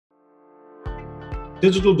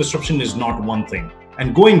digital disruption is not one thing.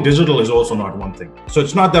 And going digital is also not one thing. So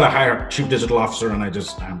it's not that I hire a chief digital officer and I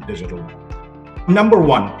just am digital. Number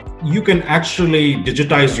one, you can actually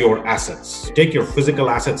digitize your assets. Take your physical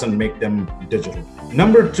assets and make them digital.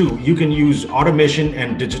 Number two, you can use automation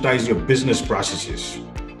and digitize your business processes.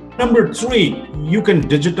 Number three, you can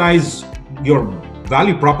digitize your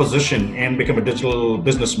value proposition and become a digital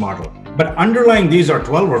business model. But underlying these are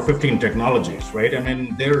 12 or 15 technologies, right? I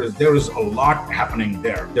mean, there is a lot happening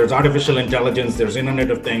there. There's artificial intelligence, there's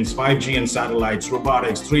Internet of Things, 5G and satellites,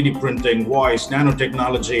 robotics, 3D printing, voice,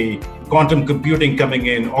 nanotechnology, quantum computing coming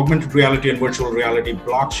in, augmented reality and virtual reality,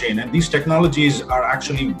 blockchain. And these technologies are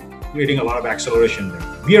actually creating a lot of acceleration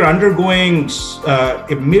there. We are undergoing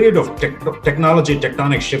a myriad of technology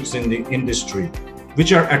tectonic shifts in the industry,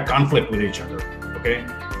 which are at conflict with each other, okay?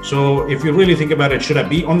 So if you really think about it, should I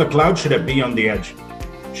be on the cloud? Should I be on the edge?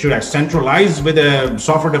 Should I centralize with a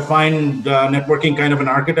software-defined networking kind of an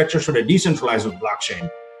architecture? Should I decentralize with blockchain?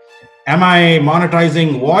 Am I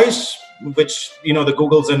monetizing voice, which the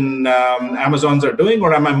Googles and Amazons are doing,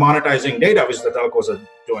 or am I monetizing data, which the telcos are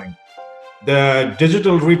doing? The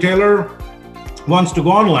digital retailer wants to go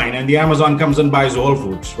online, and the Amazon comes and buys Whole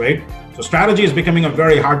Foods, right? So strategy is becoming a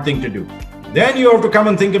very hard thing to do. Then you have to come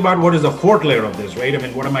and think about what is the fourth layer of this, right? I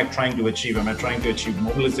mean, what am I trying to achieve? Am I trying to achieve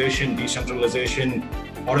mobilization, decentralization,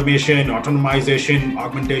 automation, autonomization,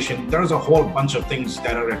 augmentation? There's a whole bunch of things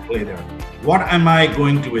that are at play there. What am I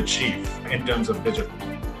going to achieve in terms of digital?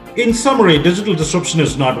 In summary, digital disruption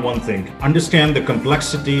is not one thing. Understand the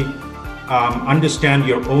complexity, understand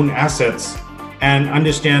your own assets, and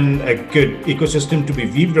understand a good ecosystem to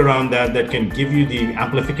be weaved around that can give you the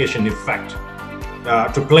amplification effect.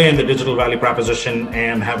 To play in the digital value proposition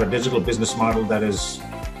and have a digital business model that is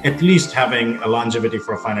at least having a longevity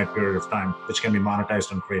for a finite period of time, which can be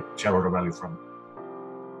monetized and create shareholder value from.